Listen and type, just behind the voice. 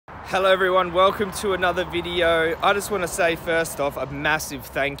Hello everyone, welcome to another video. I just want to say first off a massive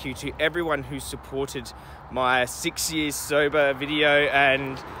thank you to everyone who supported my 6 years sober video,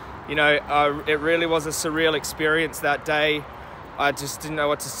 and you know, it really was a surreal experience that day. I just didn't know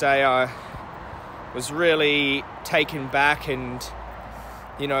what to say. I was really taken back, and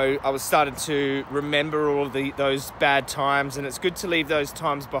you know, I was starting to remember all of those bad times, and it's good to leave those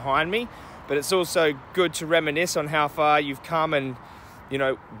times behind me, but it's also good to reminisce on how far you've come and you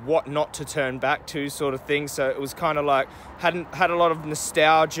know, what not to turn back to, sort of thing. So it was kind of like, had a lot of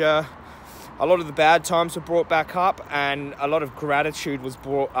nostalgia. A lot of the bad times were brought back up, and a lot of gratitude was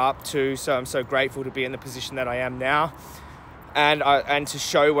brought up too. So I'm so grateful to be in the position that I am now, and to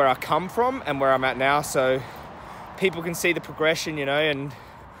show where I come from and where I'm at now, so people can see the progression, you know. And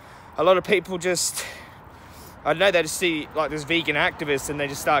a lot of people just, I don't know, they just see like this vegan activist and they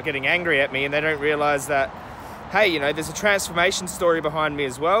just start getting angry at me, and they don't realize that, hey, you know, there's a transformation story behind me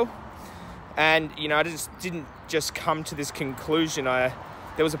as well. And, you know, I didn't just come to this conclusion. There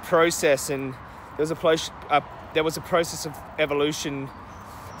was a process, and there was a process of evolution,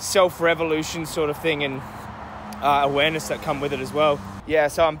 self-revolution sort of thing, and awareness that come with it as well. Yeah,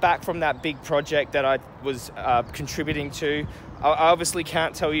 so I'm back from that big project that I was contributing to. I obviously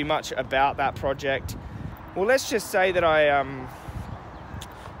can't tell you much about that project. Well, let's just say that I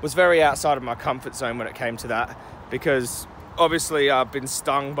was very outside of my comfort zone when it came to that, because obviously I've been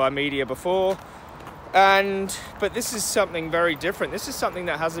stung by media before, but this is something very different. This is something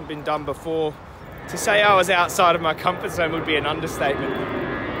that hasn't been done before. To say I was outside of my comfort zone would be an understatement.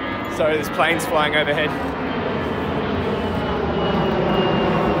 Sorry, there's planes flying overhead.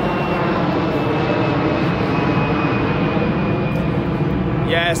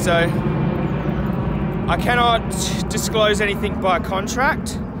 Yeah, so I cannot disclose anything by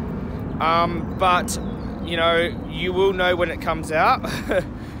contract. But you know, you will know when it comes out.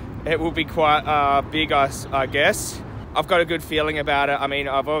 It will be quite big, I guess. I've got a good feeling about it. I mean,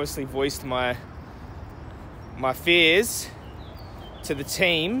 I've obviously voiced my fears to the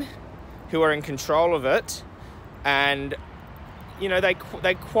team who are in control of it, and you know, they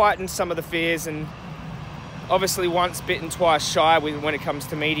quieten some of the fears, and obviously once bitten, twice shy when it comes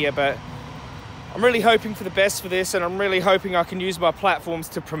to media. But I'm really hoping for the best for this, and I'm really hoping I can use my platforms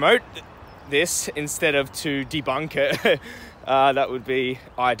to promote this instead of to debunk it. That would be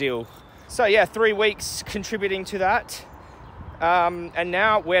ideal. So yeah, 3 weeks contributing to that. And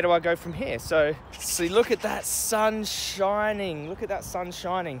now where do I go from here? So see, look at that sun shining. Look at that sun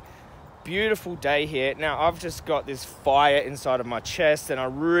shining. Beautiful day here. Now I've just got this fire inside of my chest, and I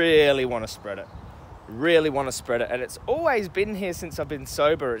really want to spread it. Really want to spread it. And it's always been here since I've been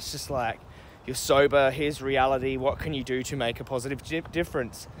sober. It's just like, you're sober, here's reality. What can you do to make a positive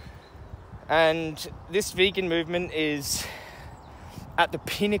difference? And this vegan movement is at the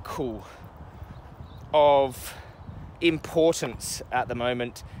pinnacle of importance at the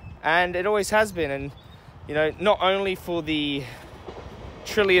moment, and it always has been. And you know, not only for the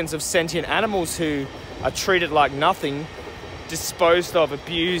trillions of sentient animals who are treated like nothing, disposed of,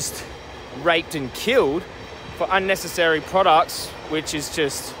 abused, raped and killed for unnecessary products, which is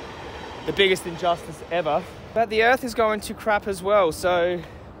just the biggest injustice ever, but the earth is going to crap as well. So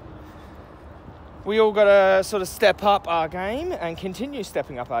we all got to sort of step up our game and continue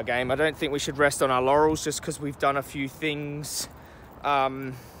stepping up our game. I don't think we should rest on our laurels just because we've done a few things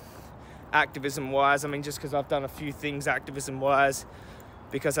activism-wise. I mean, just because I've done a few things activism-wise,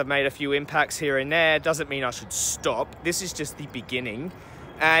 because I've made a few impacts here and there, doesn't mean I should stop. This is just the beginning,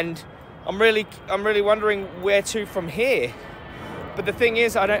 and I'm really wondering where to from here. But the thing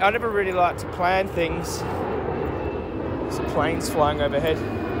is, I never really like to plan things. There's planes flying overhead.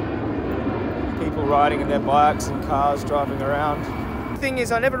 People riding in their bikes and cars driving around. The thing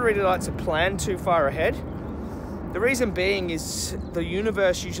is, I never really like to plan too far ahead. The reason being is the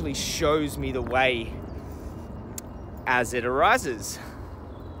universe usually shows me the way as it arises.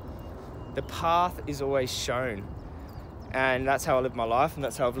 The path is always shown. And that's how I live my life, and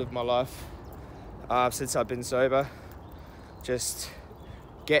that's how I've lived my life since I've been sober. Just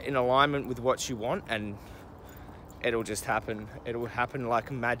get in alignment with what you want, and it'll just happen. It'll happen like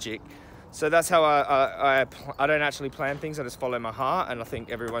magic. So that's how I don't actually plan things. I just follow my heart, and I think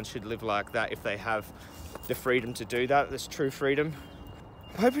everyone should live like that if they have the freedom to do that. That's true freedom.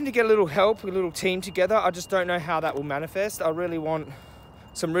 I'm hoping to get a little help, a little team together. I just don't know how that will manifest. I really want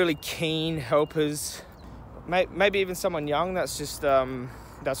some really keen helpers, maybe even someone young that's just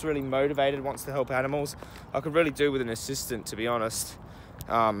that's really motivated, wants to help animals. I could really do with an assistant, to be honest.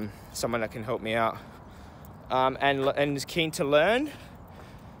 Someone that can help me out and is keen to learn.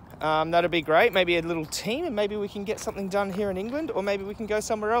 that'd be great. Maybe a little team, and maybe we can get something done here in England, or maybe we can go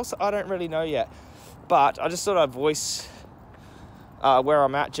somewhere else. I don't really know yet, but I just thought I'd voice where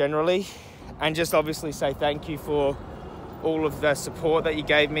I'm at generally, and just obviously say thank you for all of the support that you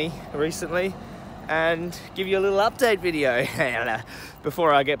gave me recently, and give you a little update video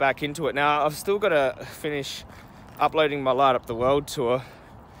before I get back into it. Now, I've still got to finish uploading my Light Up the World tour.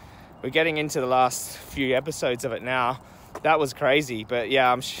 We're getting into the last few episodes of it now. That was crazy, but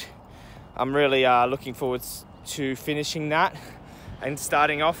yeah, I'm really looking forward to finishing that and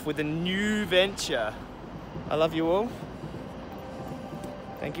starting off with a new venture. I love you all.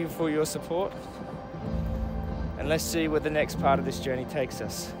 Thank you for your support. And let's see where the next part of this journey takes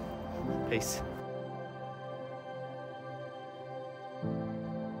us. Peace.